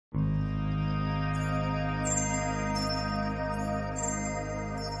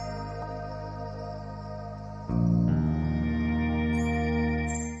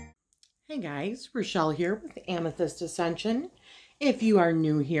Hey guys, Rachele here with Amethyst Ascension. If you are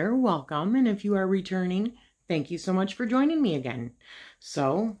new here, welcome. And if you are returning, thank you so much for joining me again.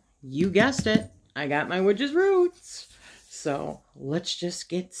 So, you guessed it, I got my witch's roots. So, let's just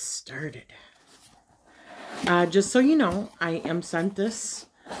get started. Just so you know, I am sent this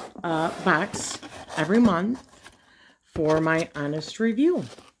box every month for my honest review.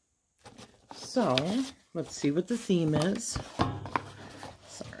 So, let's see what the theme is.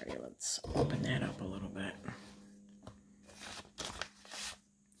 Sorry, let's open that up a little bit.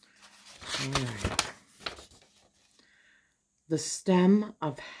 All right. The stem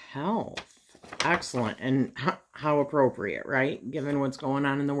of health. Excellent. And how appropriate, right? Given what's going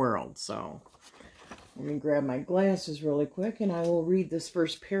on in the world. So, let me grab my glasses really quick and I will read this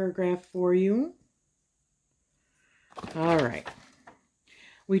first paragraph for you. All right.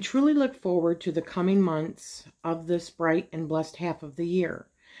 We truly look forward to the coming months of this bright and blessed half of the year.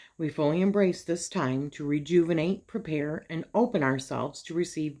 We fully embrace this time to rejuvenate, prepare, and open ourselves to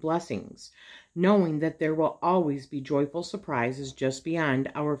receive blessings, knowing that there will always be joyful surprises just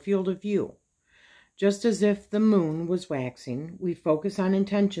beyond our field of view. Just as if the moon was waxing, we focus on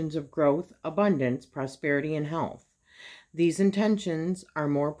intentions of growth, abundance, prosperity, and health. These intentions are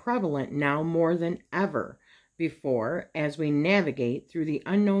more prevalent now more than ever before as we navigate through the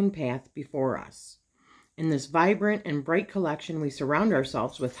unknown path before us. In this vibrant and bright collection, we surround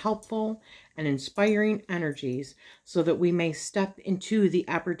ourselves with helpful and inspiring energies so that we may step into the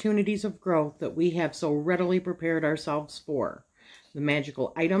opportunities of growth that we have so readily prepared ourselves for. The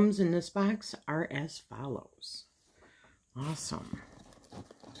magical items in this box are as follows. Awesome.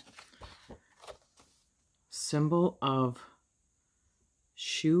 Symbol of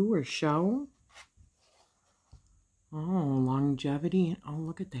shoe or show. Oh, longevity. Oh,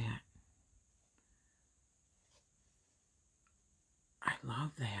 look at that. I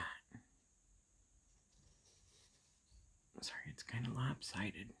love that. Sorry, it's kind of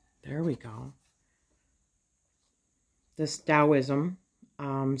lopsided. There we go. This Taoism,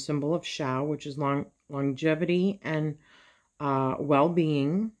 symbol of Shao, which is longevity and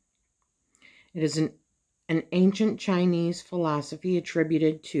well-being. It is an ancient Chinese philosophy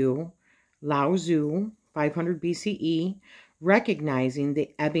attributed to Lao Tzu, 500 BCE, recognizing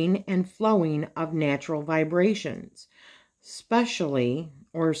the ebbing and flowing of natural vibrations, specifically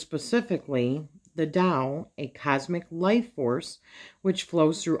the Tao, a cosmic life force which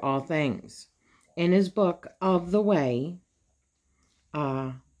flows through all things. In his book Of the Way,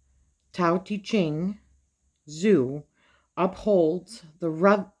 Tao Te Ching, Tzu upholds the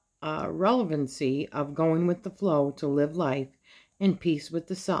relevancy of going with the flow to live life in peace with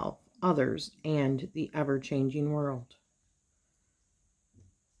the self, others, and the ever-changing world.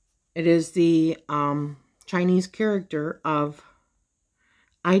 It is the Chinese character of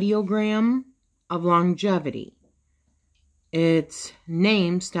ideogram of longevity. Its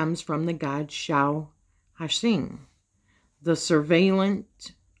name stems from the god Shao Hashing, the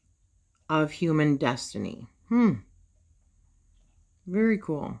surveillant of human destiny. Very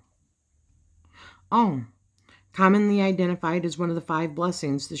cool. Oh, commonly identified as one of the 5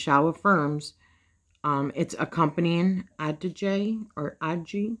 blessings, the Shao affirms its accompanying adage or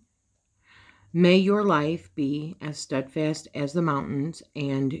aji. May your life be as steadfast as the mountains,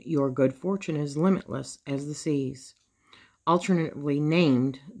 and your good fortune as limitless as the seas. Alternatively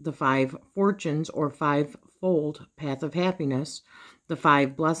named the 5 fortunes or 5-fold path of happiness, the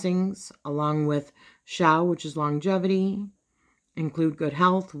 5 blessings, along with Shao, which is longevity, include good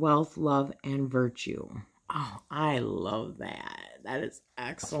health, wealth, love, and virtue. Oh, I love that. That is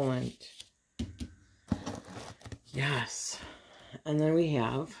excellent. Yes. And then we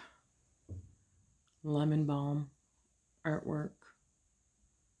have lemon balm artwork.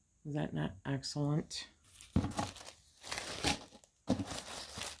 Is that not excellent?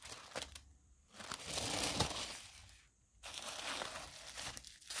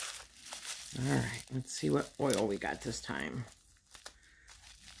 All right, let's see what oil we got this time.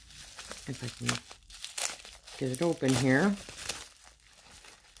 If I can get it open here.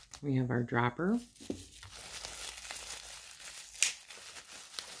 We have our dropper.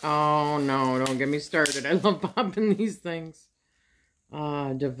 Oh no, don't get me started. I love popping these things.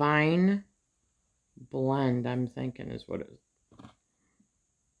 Divine Blend, I'm thinking is what it is.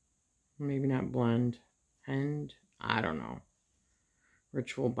 Maybe not blend. And I don't know.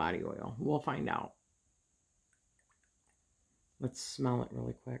 Ritual body oil. We'll find out. Let's smell it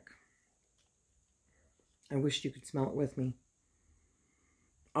really quick. I wish you could smell it with me.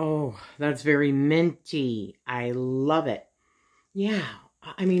 Oh, that's very minty. I love it. Yeah,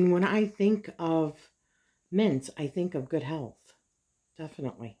 I mean, when I think of mints, I think of good health.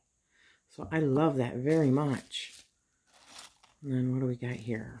 Definitely. So I love that very much. And then what do we got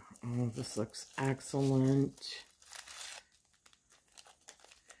here? Oh, this looks excellent.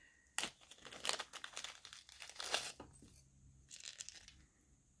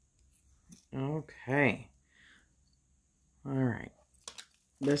 Okay. All right.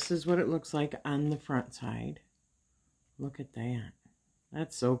 This is what it looks like on the front side. Look at that.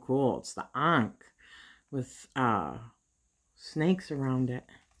 That's so cool. It's the Ankh with snakes around it.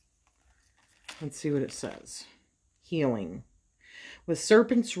 Let's see what it says. Healing. With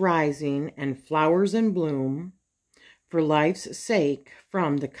serpents rising and flowers in bloom, for life's sake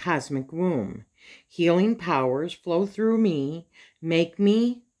from the cosmic womb, healing powers flow through me, make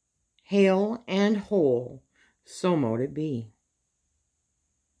me hale and whole, so mote it be.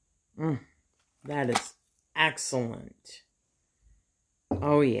 That is excellent.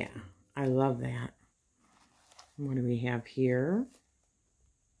 Oh yeah, I love that. What do we have here?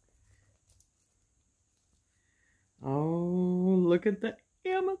 Oh, look at the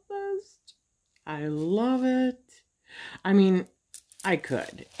amethyst. I love it. I mean, I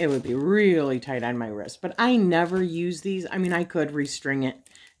could. It would be really tight on my wrist, but I never use these. I mean, I could restring it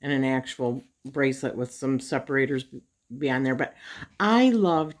in an actual bracelet with some separators beyond there, but I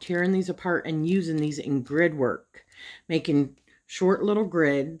love tearing these apart and using these in grid work, making short little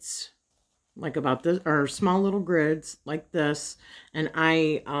grids like about this, or small little grids like this, and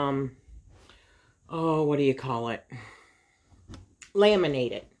I oh, what do you call it,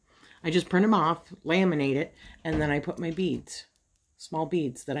 laminate it. I just print them off, laminate it, and then I put my beads, small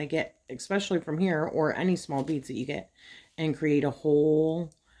beads that I get, especially from here, or any small beads that you get, and create a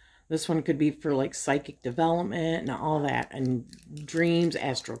whole. This one could be for like psychic development and all that, and dreams,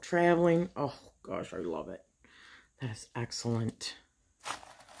 astral traveling. Oh gosh, I love it. That is excellent.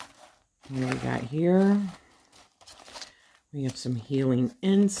 What do we got here? We have some healing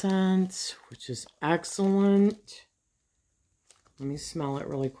incense, which is excellent. Let me smell it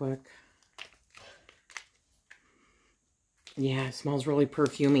really quick. Yeah, it smells really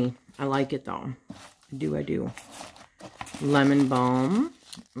perfumey. I like it though. I do. Lemon balm.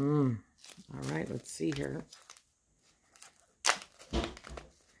 All right, let's see here.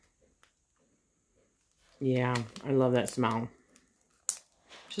 Yeah, I love that smell.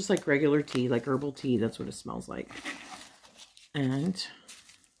 Just like regular tea, like herbal tea. That's what it smells like. And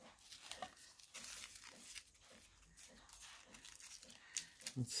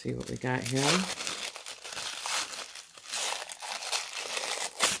let's see what we got here.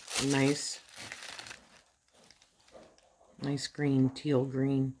 Nice green, teal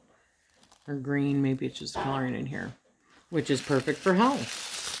green, or green, maybe it's just coloring in here, which is perfect for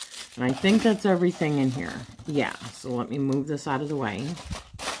health. And I think that's everything in here. Yeah, so let me move this out of the way.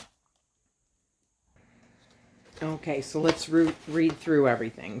 Okay, so let's read through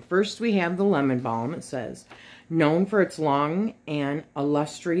everything. First, we have the lemon balm. It says, known for its long and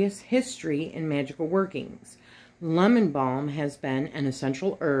illustrious history in magical workings, lemon balm has been an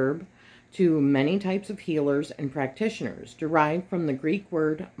essential herb to many types of healers and practitioners, derived from the Greek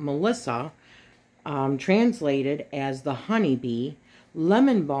word melissa, translated as the honeybee.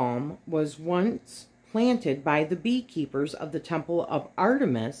 Lemon balm was once planted by the beekeepers of the Temple of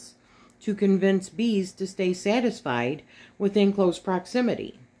Artemis to convince bees to stay satisfied within close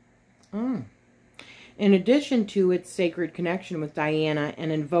proximity. In addition to its sacred connection with Diana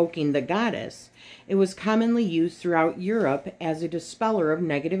and invoking the goddess, it was commonly used throughout Europe as a dispeller of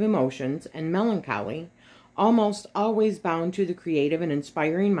negative emotions and melancholy, almost always bound to the creative and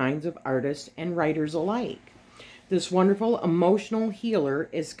inspiring minds of artists and writers alike. This wonderful emotional healer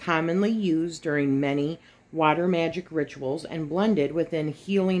is commonly used during many water magic rituals and blended within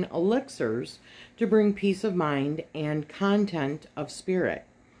healing elixirs to bring peace of mind and content of spirit.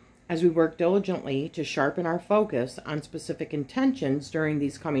 As we work diligently to sharpen our focus on specific intentions during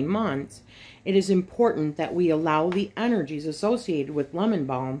these coming months, it is important that we allow the energies associated with lemon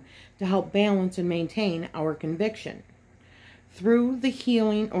balm to help balance and maintain our conviction. Through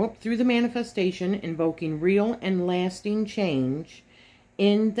the manifestation, invoking real and lasting change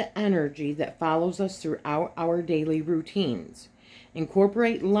in the energy that follows us throughout our daily routines.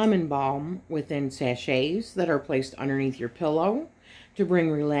 Incorporate lemon balm within sachets that are placed underneath your pillow to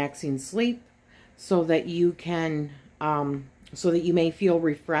bring relaxing sleep, so that you may feel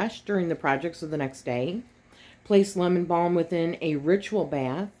refreshed during the projects of the next day. Place lemon balm within a ritual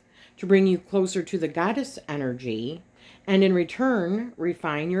bath to bring you closer to the goddess energy, and in return,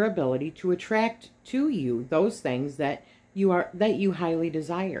 refine your ability to attract to you those things that you highly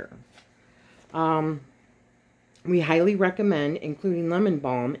desire. We highly recommend including lemon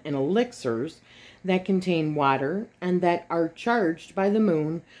balm in elixirs that contain water and that are charged by the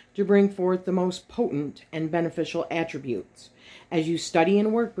moon to bring forth the most potent and beneficial attributes. As you study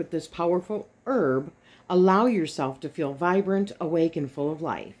and work with this powerful herb, allow yourself to feel vibrant, awake, and full of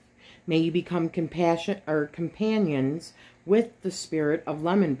life. May you become companions with the spirit of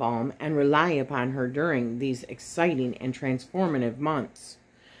lemon balm and rely upon her during these exciting and transformative months.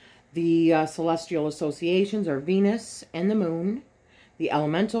 The celestial associations are Venus and the moon. The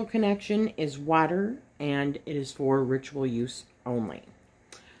elemental connection is water, and it is for ritual use only.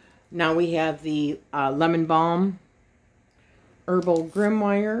 Now we have the lemon balm herbal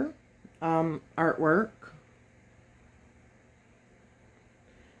grimoire artwork.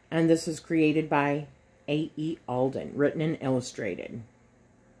 And this is created by A.E. Alden, written and illustrated.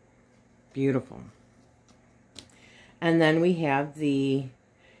 Beautiful. And then we have the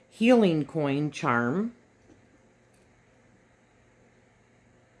healing coin charm.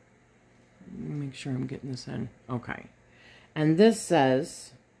 Make sure I'm getting this in. Okay. And this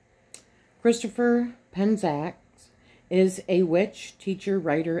says, Christopher Penzac is a witch, teacher,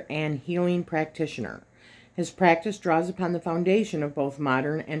 writer, and healing practitioner. His practice draws upon the foundation of both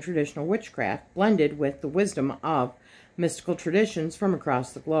modern and traditional witchcraft, blended with the wisdom of mystical traditions from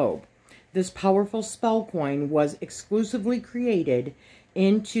across the globe. This powerful spell coin was exclusively created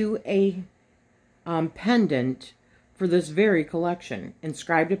into a pendant for this very collection.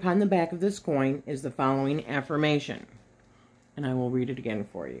 Inscribed upon the back of this coin is the following affirmation, and I will read it again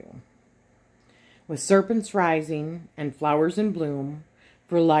for you. With serpents rising and flowers in bloom,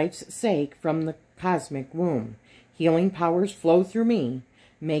 for life's sake from the cosmic womb, healing powers flow through me,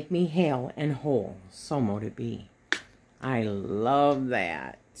 make me hale and whole, so mote it be. I love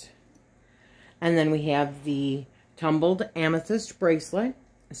that. And then we have the tumbled amethyst bracelet.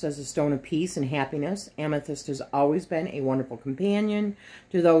 It says a stone of peace and happiness. Amethyst has always been a wonderful companion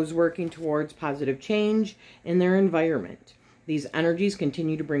to those working towards positive change in their environment. These energies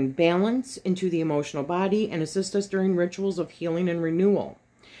continue to bring balance into the emotional body and assist us during rituals of healing and renewal.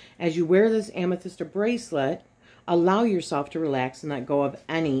 As you wear this amethyst bracelet, allow yourself to relax and let go of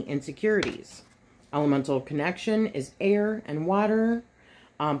any insecurities. Elemental connection is air and water.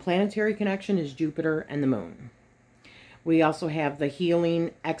 Planetary connection is Jupiter and the moon. We also have the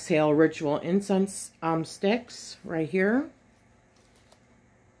healing exhale ritual incense sticks right here.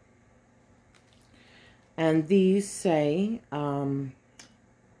 And these say,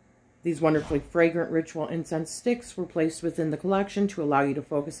 these wonderfully fragrant ritual incense sticks were placed within the collection to allow you to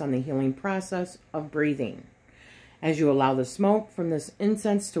focus on the healing process of breathing. As you allow the smoke from this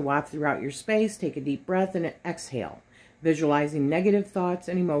incense to waft throughout your space, take a deep breath and exhale, visualizing negative thoughts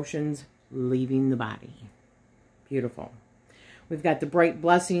and emotions leaving the body. Beautiful. We've got the Bright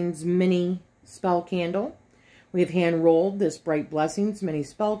Blessings mini spell candle. We have hand-rolled this Bright Blessings mini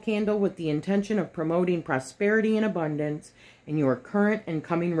spell candle with the intention of promoting prosperity and abundance in your current and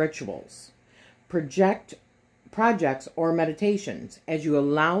coming rituals, projects, or meditations. As you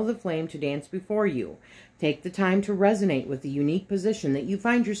allow the flame to dance before you, take the time to resonate with the unique position that you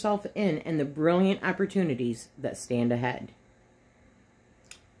find yourself in and the brilliant opportunities that stand ahead.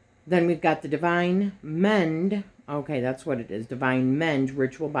 Then we've got the Divine Mend. Okay, that's what it is. Divine Mend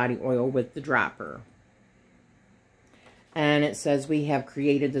Ritual Body Oil with the dropper. And it says we have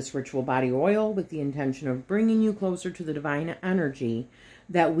created this ritual body oil with the intention of bringing you closer to the divine energy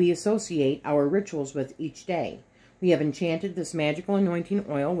that we associate our rituals with each day. We have enchanted this magical anointing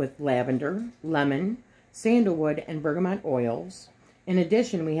oil with lavender, lemon, sandalwood, and bergamot oils. In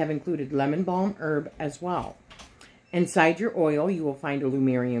addition, we have included lemon balm herb as well. Inside your oil, you will find a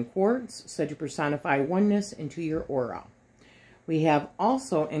Lemurian quartz, said to personify oneness into your aura. We have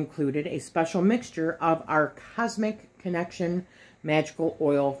also included a special mixture of our Cosmic Connection magical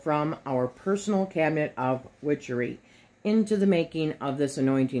oil from our personal cabinet of witchery into the making of this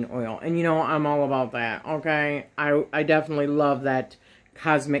anointing oil. And you know, I'm all about that, okay? I definitely love that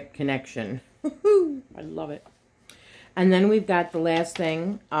Cosmic Connection. I love it. And then we've got the last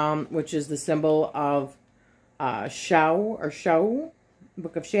thing, which is the symbol of Show,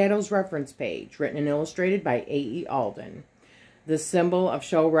 Book of Shadows reference page, written and illustrated by A.E. Alden. This symbol of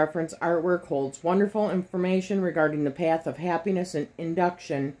show reference artwork holds wonderful information regarding the path of happiness and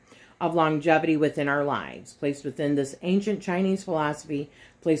induction of longevity within our lives. Placed within this ancient Chinese philosophy,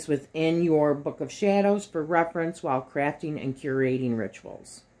 placed within your Book of Shadows for reference while crafting and curating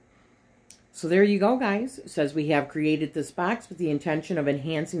rituals. So there you go, guys. It says we have created this box with the intention of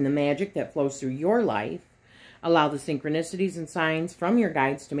enhancing the magic that flows through your life. Allow the synchronicities and signs from your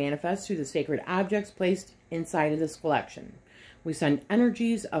guides to manifest through the sacred objects placed inside of this collection. We send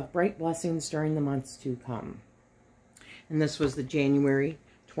energies of bright blessings during the months to come. And this was the January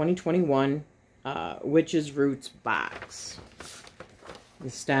 2021 Witch's Roots box. The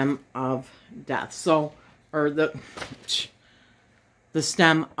stem of death. So, or the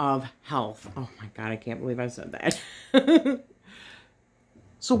stem of health. Oh my God, I can't believe I said that.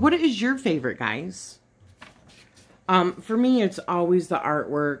 So what is your favorite, guys? For me, it's always the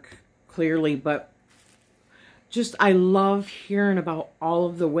artwork, clearly, but just I love hearing about all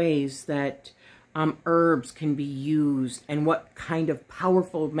of the ways that herbs can be used and what kind of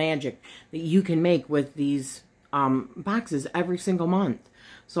powerful magic that you can make with these boxes every single month.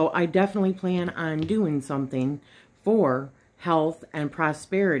 So I definitely plan on doing something for health and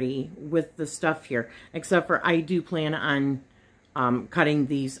prosperity with the stuff here. Except for I do plan on cutting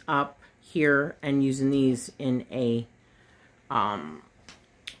these up here and using these in a,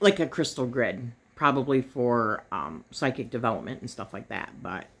 like a crystal grid. Probably for psychic development and stuff like that.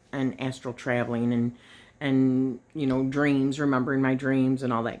 And astral traveling and you know, dreams, remembering my dreams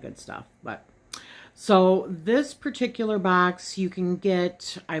and all that good stuff. But so this particular box you can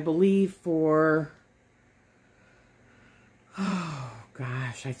get, I believe, for, oh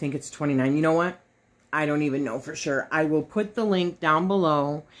gosh, I think it's $29. You know what? I don't even know for sure. I will put the link down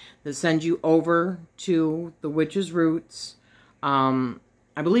below that sends you over to the Witch's Roots.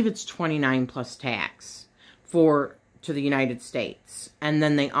 I believe it's $29 plus tax to the United States. And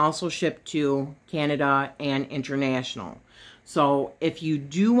then they also ship to Canada and international. So if you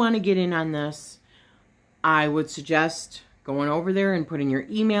do want to get in on this, I would suggest going over there and putting your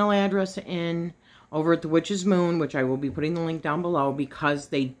email address in over at the Witch's Moon, which I will be putting the link down below, because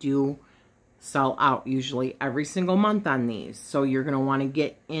they do sell out usually every single month on these. So you're going to want to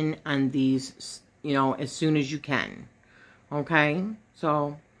get in on these, you know, as soon as you can. Okay?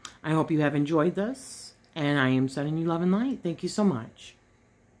 So I hope you have enjoyed this, and I am sending you love and light. Thank you so much.